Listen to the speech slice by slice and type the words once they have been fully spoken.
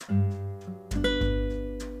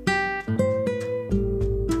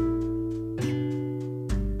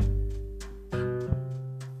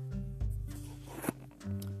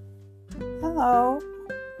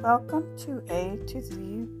Welcome to A to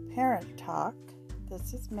Z Parent Talk.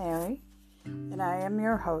 This is Mary, and I am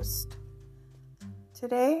your host.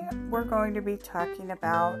 Today, we're going to be talking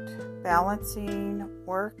about balancing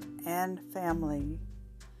work and family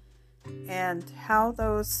and how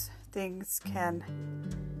those things can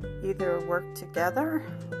either work together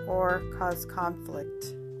or cause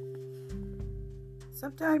conflict.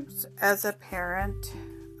 Sometimes, as a parent,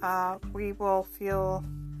 we will feel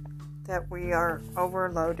that we are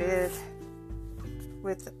overloaded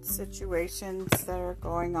with situations that are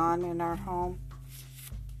going on in our home,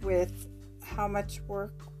 with how much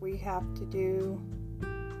work we have to do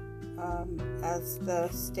as the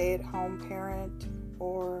stay-at-home parent,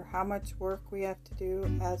 or how much work we have to do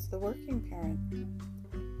as the working parent.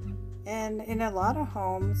 And in a lot of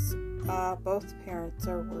homes, both parents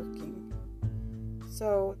are working.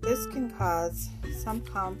 So this can cause some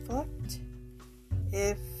conflict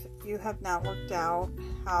if you have not worked out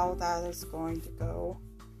how that is going to go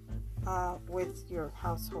with your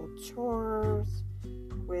household chores,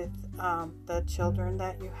 with the children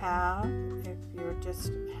that you have. If you're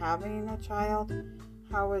just having a child,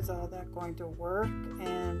 how is all that going to work,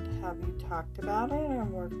 and have you talked about it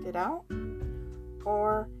and worked it out?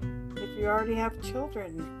 Or if you already have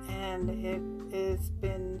children and it has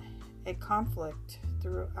been a conflict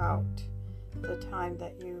throughout the time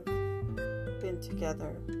that you've been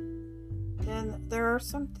together, then there are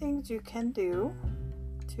some things you can do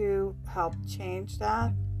to help change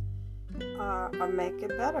that or make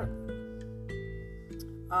it better.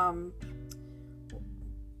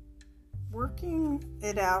 Working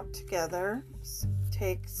it out together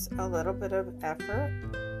takes a little bit of effort,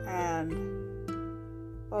 and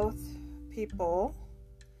both people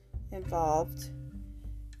involved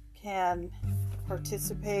can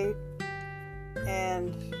participate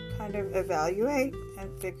and kind of evaluate and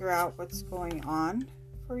figure out what's going on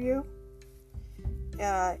for you.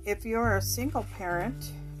 If you're a single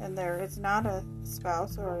parent and there is not a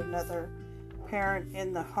spouse or another parent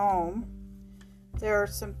in the home, there are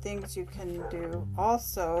some things you can do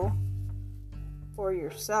also for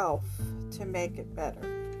yourself to make it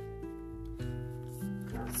better.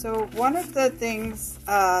 So one of the things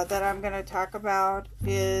that I'm going to talk about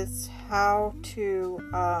is how to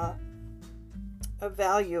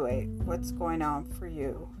evaluate what's going on for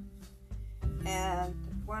you. And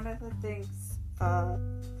one of the things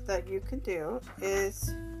that you can do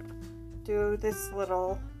is do this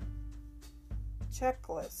little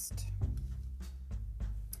checklist.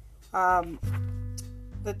 The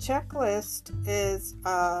checklist is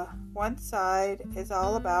one side is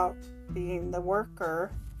all about being the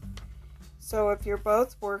worker. So if you're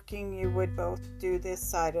both working, you would both do this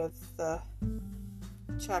side of the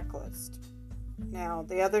checklist. Now,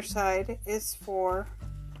 the other side is for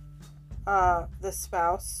the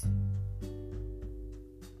spouse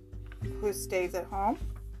who stays at home,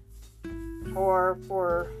 or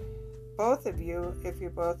for both of you if you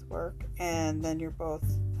both work and then you're both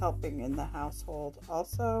helping in the household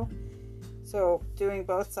also. So doing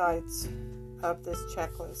both sides of this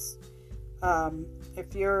checklist.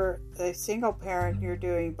 If you're a single parent, you're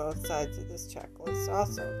doing both sides of this checklist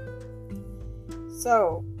also.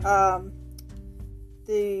 So,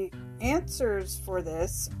 the answers for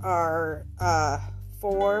this are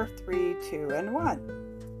 4, 3, 2, and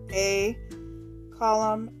 1. A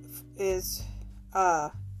column is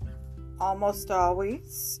almost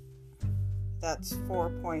always. That's 4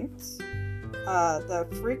 points. The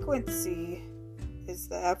frequency is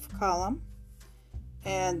the F column,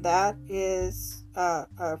 and that is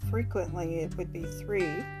frequently it would be 3.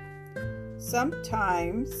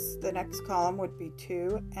 Sometimes the next column would be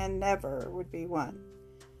 2, and never would be 1.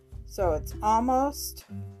 So it's almost,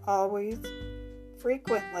 always,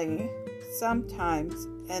 frequently, sometimes,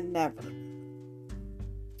 and never.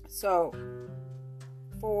 So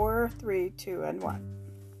 4, 3, 2, and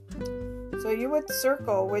 1. So you would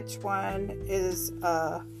circle which one is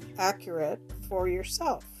accurate for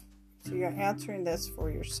yourself. So you're answering this for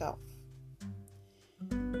yourself.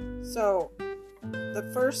 So the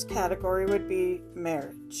first category would be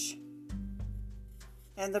marriage.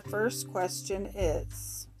 And the first question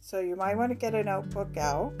is, so you might want to get a notebook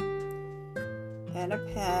out and a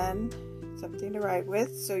pen, something to write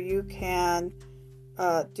with, so you can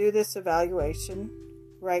do this evaluation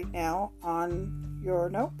right now on your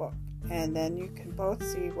notebook. And then you can both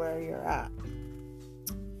see where you're at.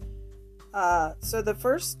 So the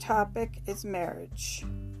first topic is marriage.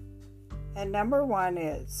 And number 1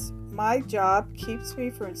 is, my job keeps me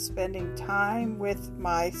from spending time with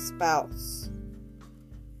my spouse.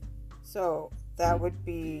 So that would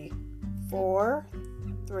be 4,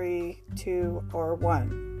 3, 2, or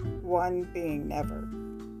 1. 1 being never.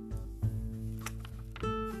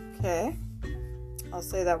 Okay, I'll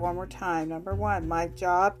say that one more time. Number 1, my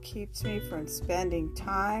job keeps me from spending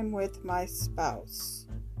time with my spouse.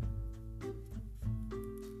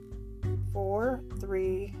 4,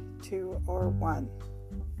 3, 2, or 1.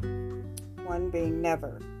 1 being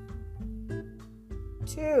never.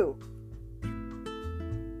 2,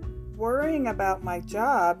 worrying about my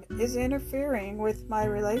job is interfering with my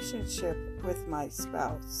relationship with my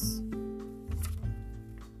spouse.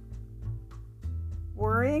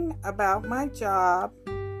 Worrying about my job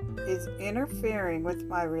is interfering with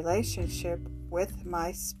my relationship with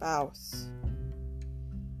my spouse.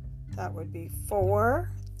 That would be 4,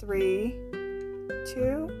 3,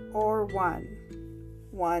 2, or 1.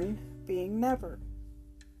 1 being never.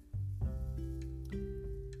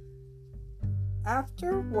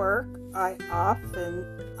 After work, I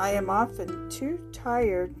am often too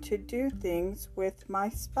tired to do things with my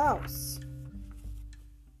spouse.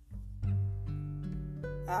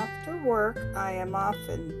 After work, I am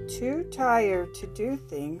often too tired to do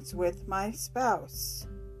things with my spouse.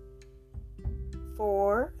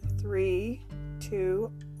 4, 3,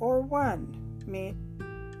 2, or 1.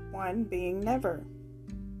 1 being never.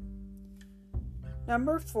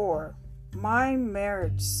 Number 4. My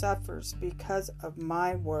marriage suffers because of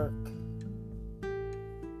my work.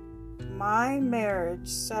 My marriage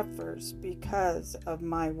suffers because of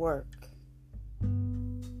my work.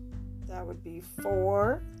 That would be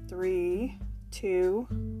 4, 3, 2,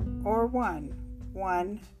 or 1.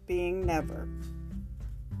 1 being never.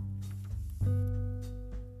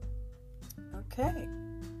 Okay,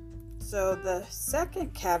 so the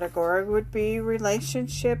second category would be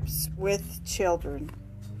relationships with children.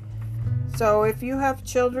 So if you have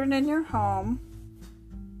children in your home,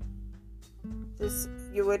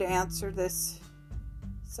 you would answer this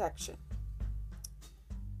section.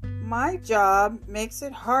 My job makes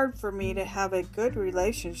it hard for me to have a good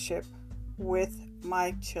relationship with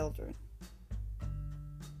my children.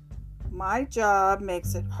 My job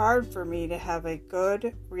makes it hard for me to have a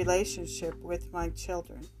good relationship with my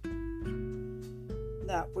children.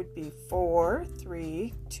 That would be 4,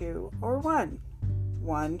 3, 2, or 1.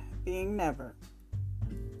 1 being never.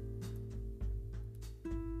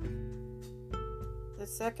 The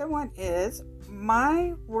second one is,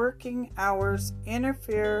 my working hours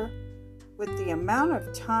interfere with the amount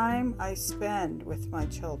of time I spend with my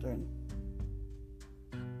children.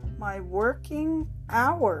 My working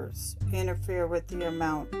hours interfere with the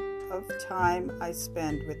amount of time I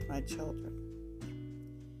spend with my children.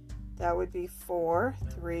 That would be 4,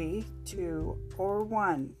 3, 2, or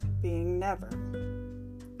 1 being never.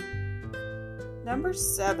 Number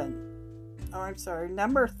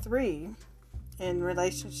 3 in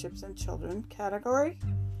relationships and children category.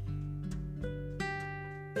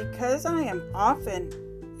 Because I am often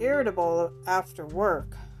irritable after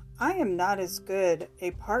work, I am not as good a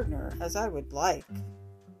partner as I would like.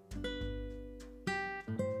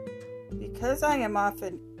 Because I am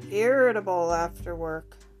often irritable after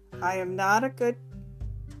work, I am not as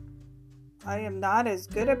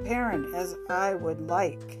good a parent as I would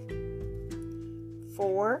like.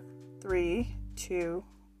 4, 3, 2,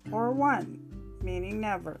 or 1, meaning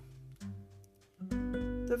never.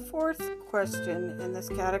 The fourth question in this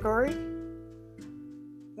category.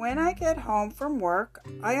 When I get home from work,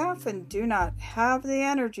 I often do not have the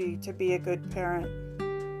energy to be a good parent.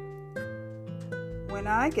 When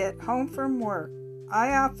I get home from work,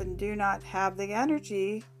 I often do not have the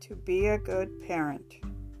energy to be a good parent.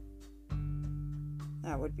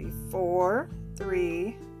 That would be 4,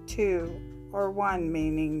 3, 2, or 1,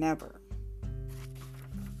 meaning never.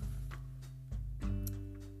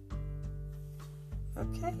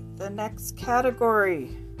 Okay, the next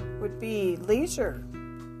category would be leisure.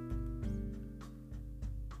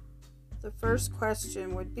 The first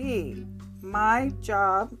question would be, my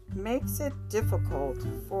job makes it difficult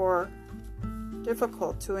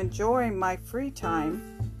to enjoy my free time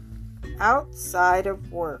outside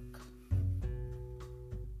of work.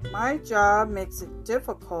 My job makes it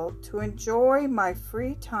difficult to enjoy my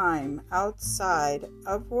free time outside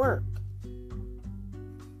of work.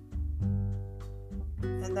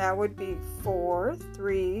 And that would be 4,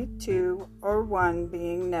 3, 2, or 1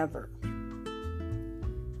 being never.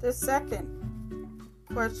 The second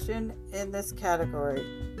question in this category.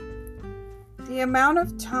 The amount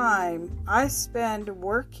of time I spend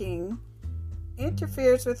working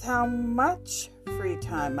interferes with how much free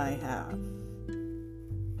time I have.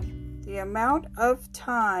 The amount of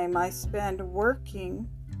time I spend working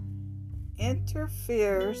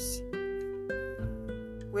interferes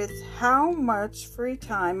with how much free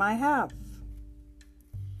time I have.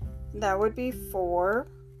 That would be 4,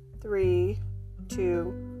 3,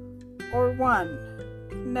 2, or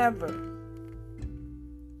 1. Never.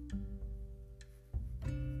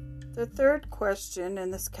 The third question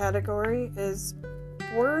in this category is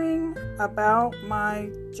worrying about my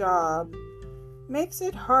job makes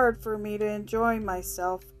it hard for me to enjoy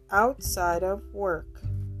myself outside of work.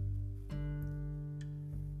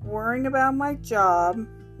 Worrying about my job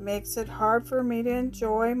makes it hard for me to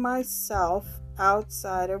enjoy myself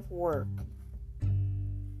outside of work.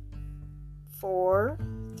 4,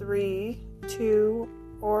 3, 2,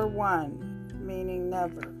 or 1, meaning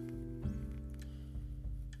never.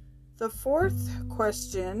 The fourth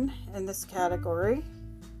question in this category,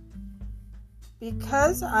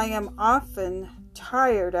 because I am often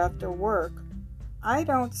tired after work, I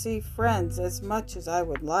don't see friends as much as I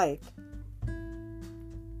would like.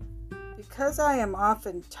 Because I am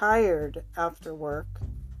often tired after work,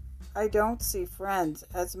 I don't see friends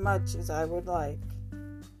as much as I would like.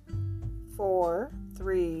 4,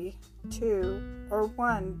 3, 2, or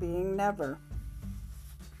 1 being never.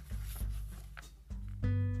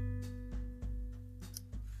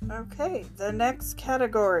 Okay, the next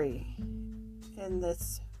category in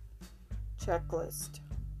this checklist.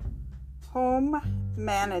 Home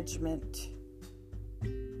management.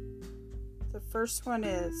 The first one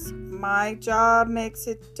is, my job makes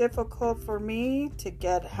it difficult for me to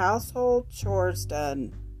get household chores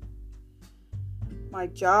done. My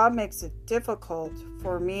job makes it difficult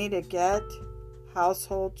for me to get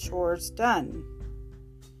household chores done.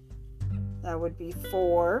 That would be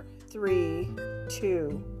 4, 3,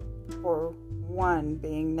 2, or 1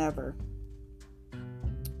 being never.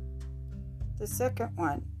 The second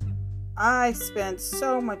one, I spend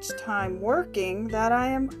so much time working that I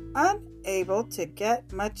am unable to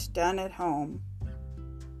get much done at home.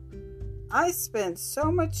 I spend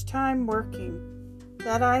so much time working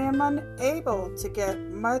that I am unable to get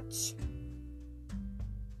much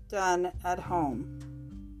done at home.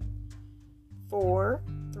 4,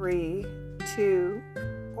 3, 2,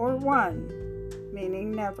 or 1,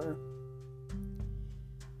 meaning never.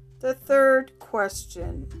 The third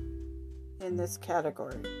question in this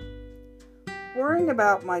category. Worrying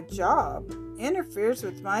about my job interferes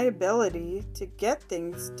with my ability to get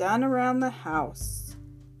things done around the house.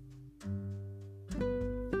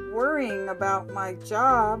 Worrying about my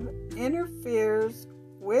job interferes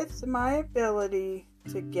with my ability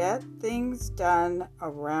to get things done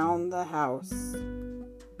around the house.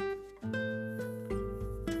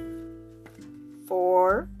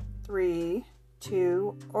 4, 3,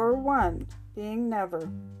 2, or 1 being never.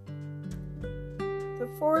 The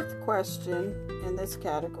fourth question in this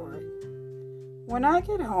category. When I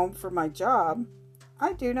get home from my job,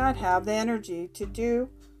 I do not have the energy to do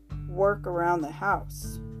work around the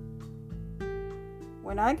house.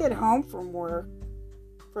 When I get home from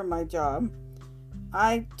my job,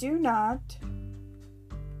 I do not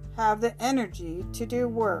have the energy to do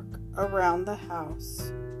work around the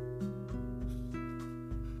house.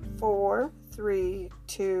 4, 3,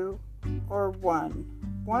 2, or 1.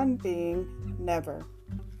 1 being never.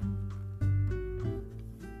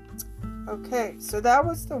 Okay, so that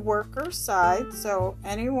was the worker side. So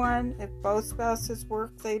anyone, if both spouses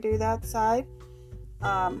work, they do that side.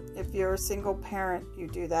 If you're a single parent, you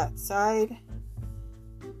do that side.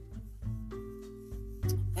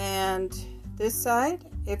 And this side,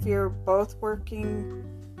 if you're both working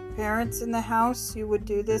parents in the house, you would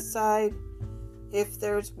do this side. If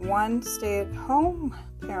there's one stay-at-home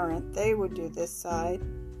parent, they would do this side.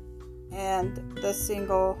 And the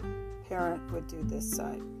single parent would do this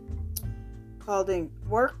side.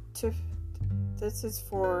 This is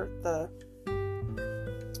for the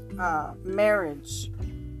marriage.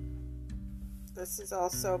 This is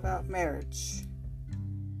also about marriage.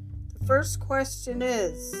 The first question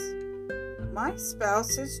is, my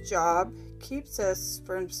spouse's job keeps us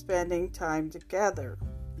from spending time together.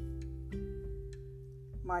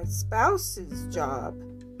 My spouse's job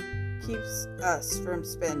keeps us from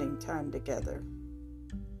spending time together.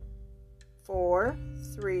 4,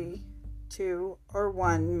 3, 2, or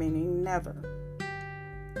 1, meaning never.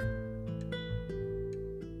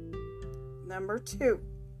 Number 2,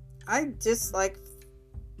 I dislike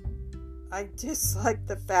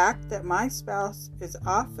the fact that my spouse is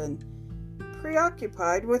often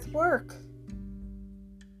preoccupied with work.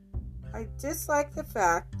 I dislike the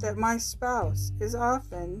fact that my spouse is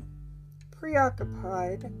often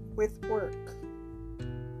preoccupied with work.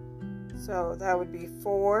 So that would be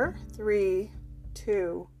 4, 3,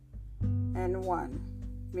 2, and 1,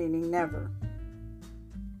 meaning never.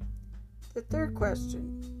 The third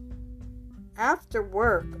question. After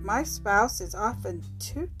work, my spouse is often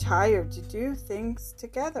too tired to do things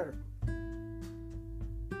together.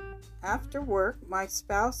 After work, my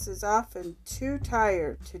spouse is often too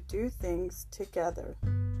tired to do things together.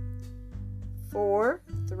 4,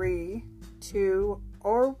 3, 2,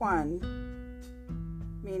 or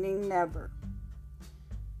 1, meaning never.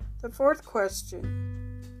 The fourth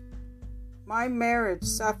question. My marriage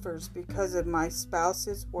suffers because of my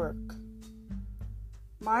spouse's work.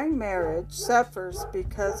 My marriage suffers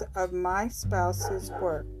because of my spouse's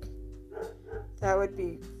work. That would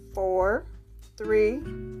be 4, 3,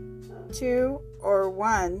 2, or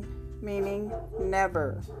 1, meaning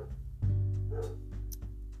never.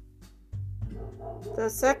 The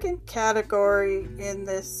second category in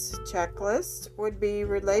this checklist would be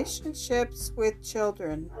relationships with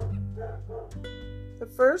children. The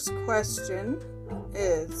first question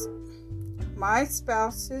is, my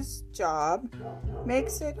spouse's job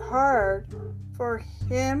makes it hard for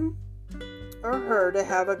him or her to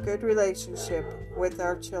have a good relationship with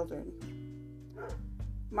our children.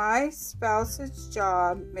 My spouse's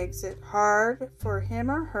job makes it hard for him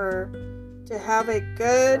or her to have a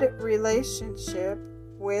good relationship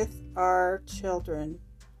with our children.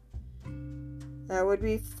 That would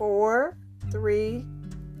be 4, 3,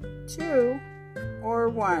 2, or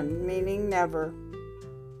 1, meaning never.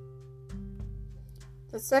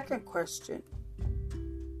 The second question.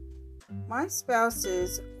 My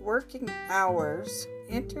spouse's working hours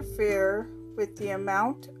interfere with the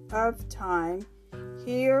amount of time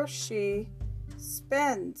he or she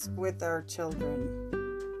spends with our children.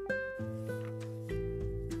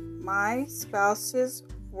 My spouse's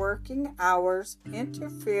working hours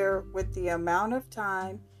interfere with the amount of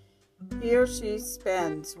time he or she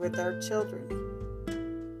spends with our children.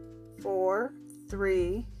 4,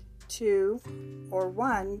 3, 2, or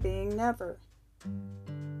 1 being never.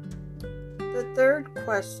 The third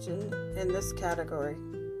question in this category.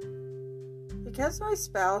 Because my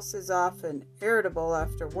spouse is often irritable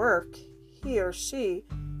after work, he or she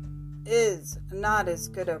is not as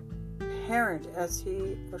good a parent as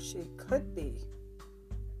he or she could be.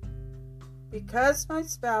 Because my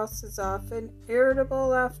spouse is often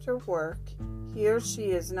irritable after work, he or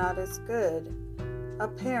she is not as good a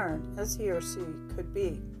parent as he or she could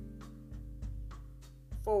be.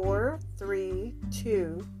 4, 3,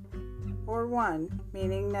 2, or 1,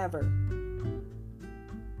 meaning never.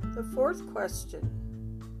 The fourth question.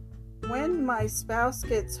 When my spouse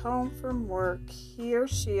gets home from work, he or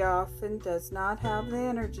she often does not have the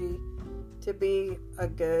energy to be a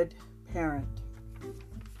good parent.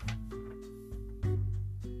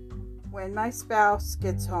 When my spouse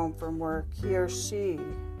gets home from work, he or she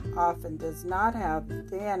often does not have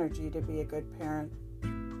the energy to be a good parent.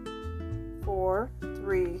 4,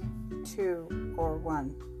 3, 2, or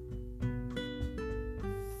 1.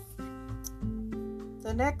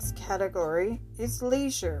 The next category is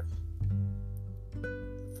leisure.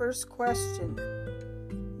 First question.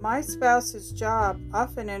 My spouse's job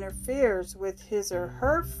often interferes with his or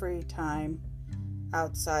her free time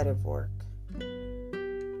outside of work.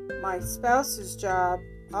 My spouse's job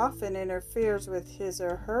often interferes with his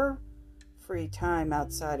or her free time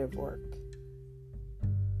outside of work.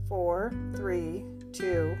 4, 3,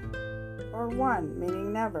 2, or 1,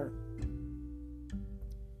 meaning never.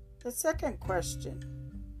 The second question.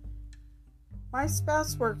 My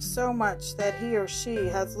spouse works so much that he or she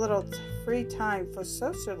has little free time for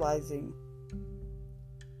socializing.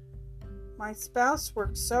 My spouse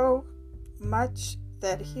works so much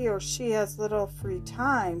that he or she has little free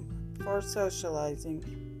time for socializing.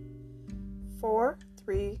 4,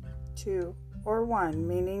 3, 2, or 1,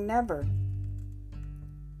 meaning never.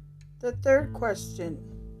 The third question.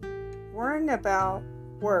 Worrying about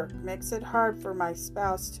work makes it hard for my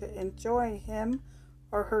spouse to enjoy him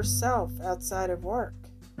or herself outside of work.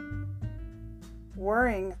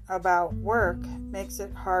 Worrying about work makes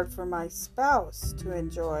it hard for my spouse to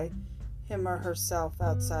enjoy him or herself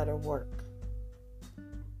outside of work.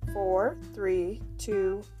 4, 3,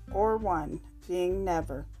 2, or 1, being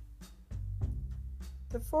never.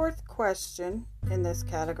 The fourth question in this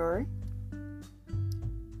category.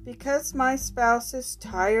 Because my spouse is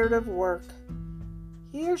tired of work,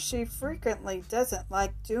 he or she frequently doesn't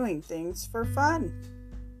like doing things for fun.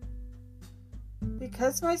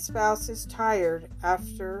 Because my spouse is tired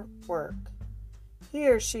after work, he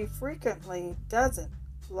or she frequently doesn't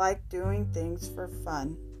like doing things for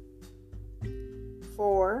fun.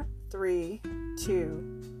 4, 3,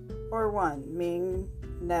 2, or 1, meaning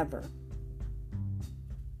never.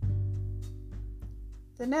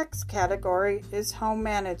 The next category is home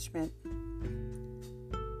management.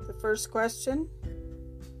 The First question.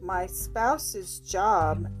 My spouse's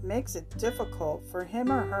job makes it difficult for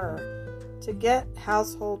him or her to get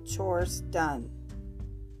household chores done.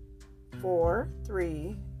 4,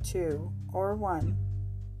 3, 2, or 1,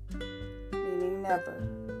 meaning never.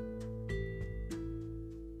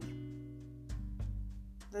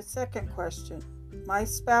 The second question. My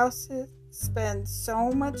spouse spends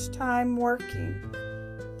so much time working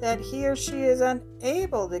that he or she is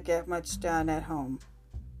unable to get much done at home.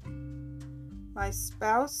 My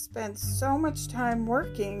spouse spends so much time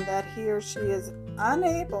working that he or she is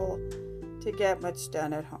unable to get much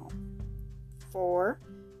done at home. 4,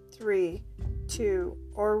 3, 2,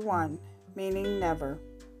 or 1, meaning never.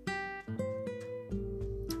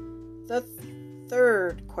 The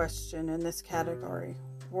third question in this category.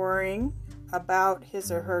 Worrying about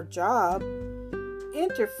his or her job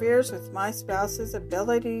interferes with my spouse's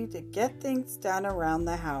ability to get things done around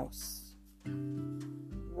the house.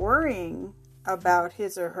 Worrying about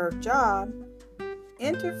his or her job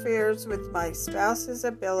interferes with my spouse's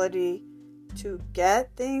ability to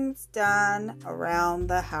get things done around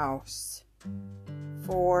the house.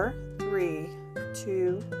 4, 3,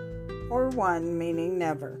 2, or 1, meaning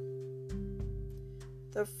never.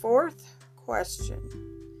 The fourth question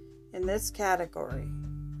in this category.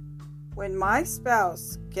 When my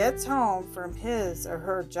spouse gets home from his or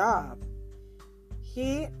her job,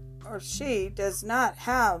 he or she does not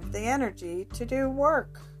have the energy to do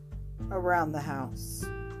work around the house.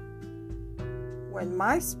 When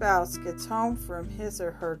my spouse gets home from his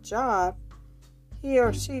or her job, he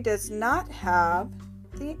or she does not have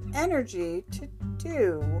the energy to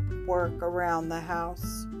do work around the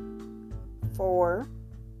house. 4,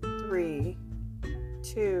 3,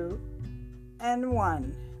 2, and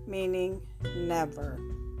 1, meaning never.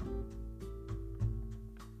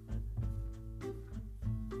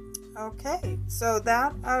 Okay, so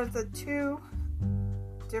that are the two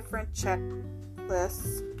different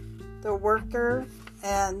checklists, the worker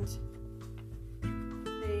and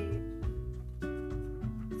the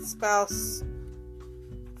spouse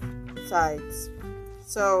sides.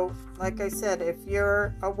 So, like I said, if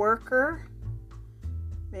you're a worker,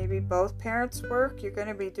 maybe both parents work, you're going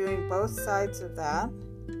to be doing both sides of that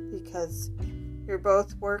because you're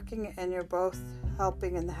both working and you're both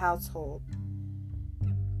helping in the household,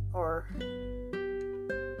 or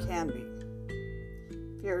can be.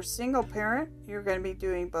 If you're a single parent, you're going to be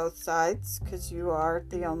doing both sides because you are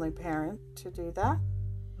the only parent to do that.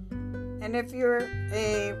 And if you're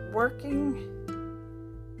a working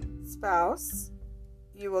spouse,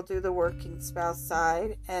 you will do the working spouse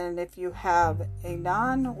side. And if you have a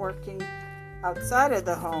non-working outside of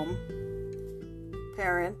the home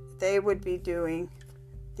parent, they would be doing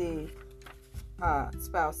the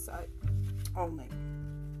spouse side only.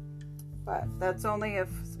 But that's only if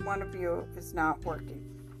one of you is not working.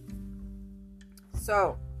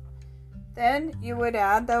 So then you would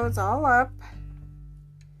add those all up,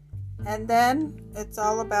 and then it's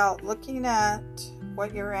all about looking at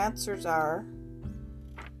what your answers are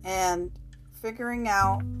and figuring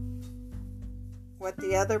out what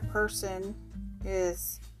the other person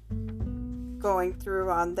is going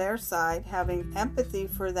through on their side, having empathy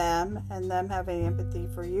for them and them having empathy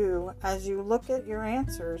for you as you look at your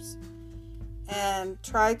answers and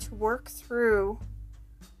try to work through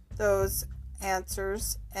those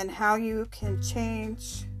answers and how you can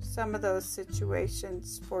change some of those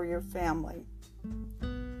situations for your family.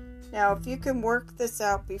 Now, if you can work this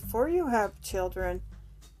out before you have children,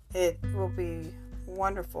 it will be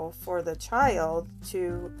wonderful for the child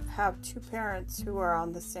to have two parents who are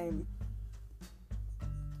on the same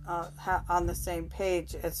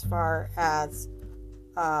page as far as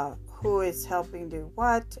who is helping do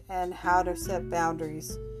what and how to set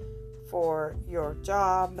boundaries for your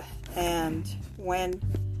job and when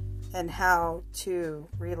and how to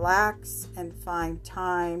relax and find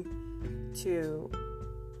time to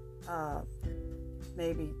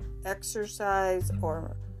maybe exercise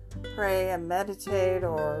or pray and meditate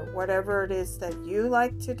or whatever it is that you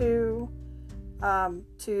like to do,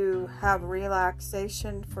 to have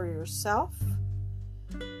relaxation for yourself,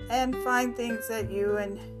 and find things that you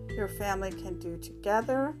and your family can do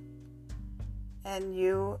together, and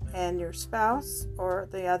you and your spouse or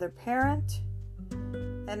the other parent.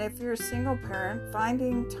 And if you're a single parent,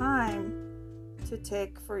 finding time to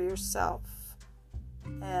take for yourself,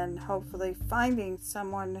 and hopefully finding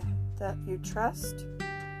someone that you trust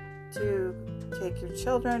to take your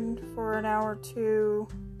children for an hour or two,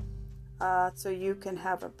 so you can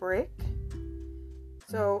have a break.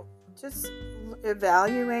 So just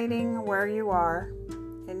evaluating where you are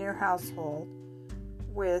in your household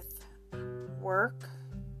with work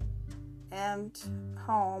and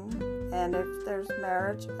home, and if there's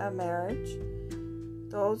marriage, a marriage.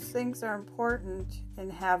 Those things are important in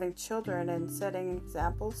having children and setting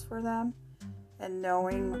examples for them and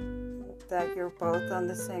knowing that you're both on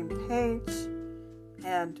the same page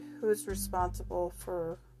and who's responsible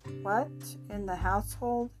for what in the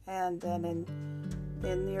household and then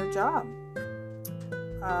in your job.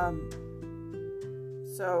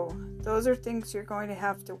 So those are things you're going to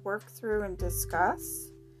have to work through and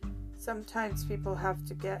discuss. Sometimes people have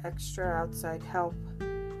to get extra outside help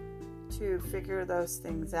to figure those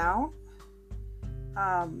things out.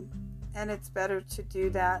 And it's better to do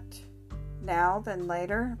that now than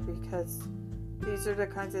later, because these are the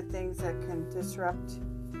kinds of things that can disrupt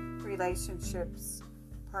relationships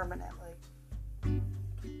permanently.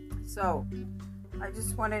 So I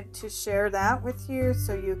just wanted to share that with you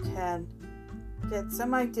so you can get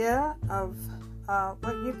some idea of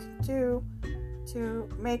what you can do to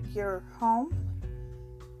make your home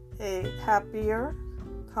a happier,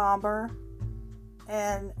 calmer,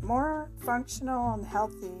 and more functional and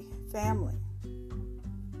healthy family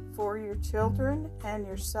for your children and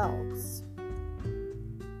yourselves.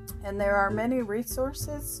 And there are many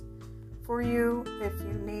resources for you if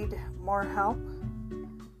you need more help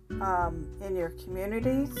in your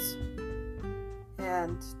communities.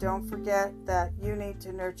 And don't forget that you need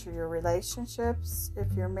to nurture your relationships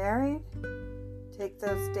if you're married. Take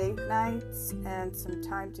those date nights and some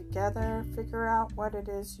time together. Figure out what it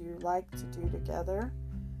is you like to do together.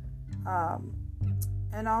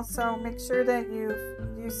 And also make sure that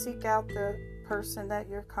you seek out the person that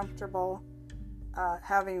you're comfortable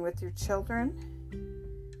having with your children.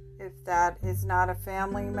 If that is not a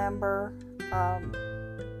family member,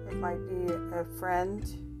 it might be a friend,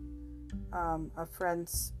 a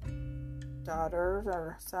friend's daughter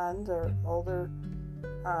or sons or older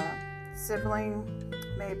sibling,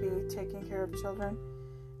 maybe taking care of children.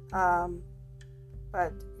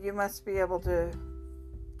 But you must be able to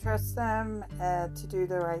trust them to do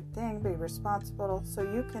the right thing, be responsible, so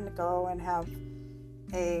you can go and have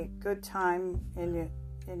a good time in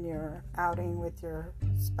your outing with your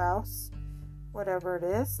spouse, whatever it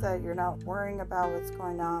is, that you're not worrying about what's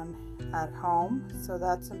going on at home. So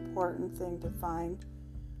that's an important thing to find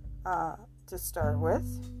to start with.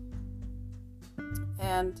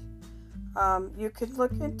 And you could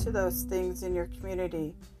look into those things in your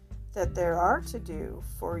community that there are to do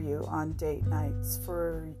for you on date nights,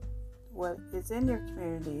 for what is in your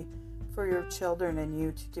community for your children and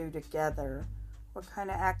you to do together. What kind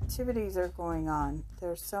of activities are going on?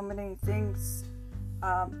 There's so many things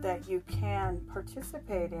that you can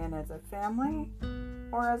participate in as a family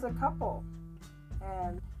or as a couple.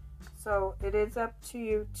 And so it is up to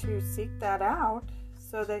you to seek that out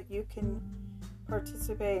so that you can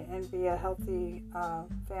participate and be a healthy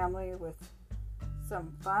family with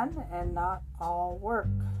some fun and not all work.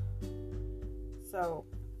 So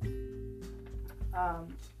I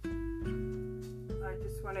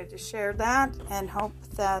just wanted to share that and hope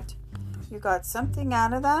that you got something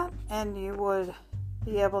out of that and you would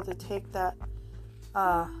be able to take that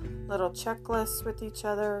little checklist with each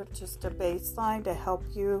other, just a baseline to help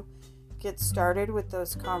you get started with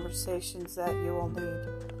those conversations that you will need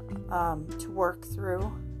to work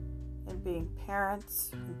through in being parents,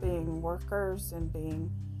 and being workers, and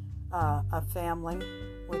being a family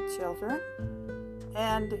with children.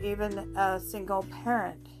 And even a single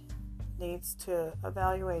parent needs to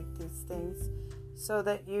evaluate these things so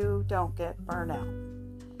that you don't get burnout.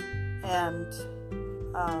 And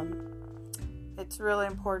it's really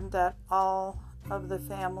important that all of the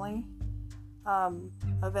family,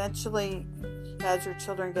 eventually, as your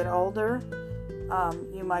children get older,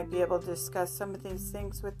 you might be able to discuss some of these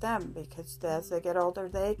things with them, because as they get older,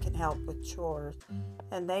 they can help with chores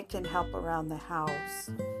and they can help around the house.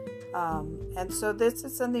 And so this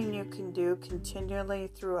is something you can do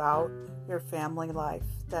continually throughout your family life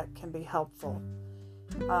that can be helpful.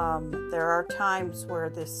 There are times where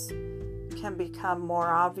this can become more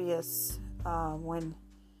obvious when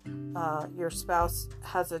your spouse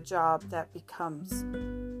has a job that becomes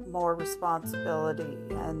more responsibility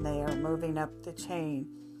and they are moving up the chain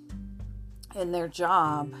in their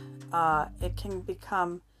job. It can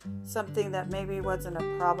become something that maybe wasn't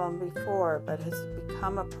a problem before, but has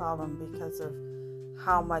become a problem because of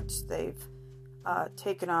how much they've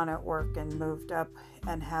taken on at work and moved up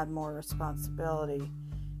and had more responsibility.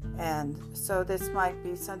 And so this might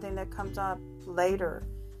be something that comes up later.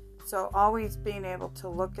 So always being able to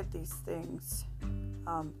look at these things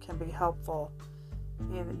can be helpful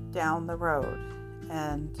even down the road.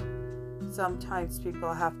 And sometimes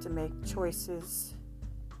people have to make choices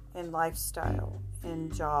in lifestyle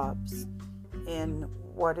in jobs, in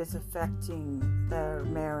what is affecting their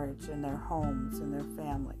marriage and their homes and their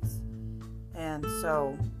families. And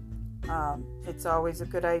so it's always a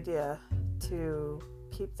good idea to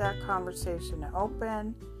keep that conversation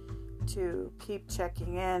open, to keep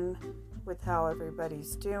checking in with how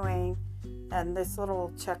everybody's doing. And this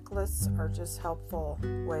little checklists are just helpful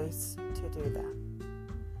ways to do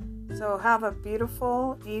that. So have a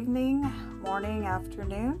beautiful evening, morning,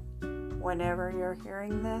 afternoon, whenever you're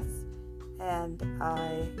hearing this. And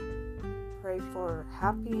I pray for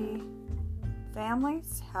happy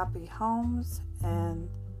families, happy homes, and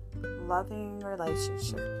loving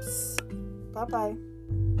relationships. Bye-bye.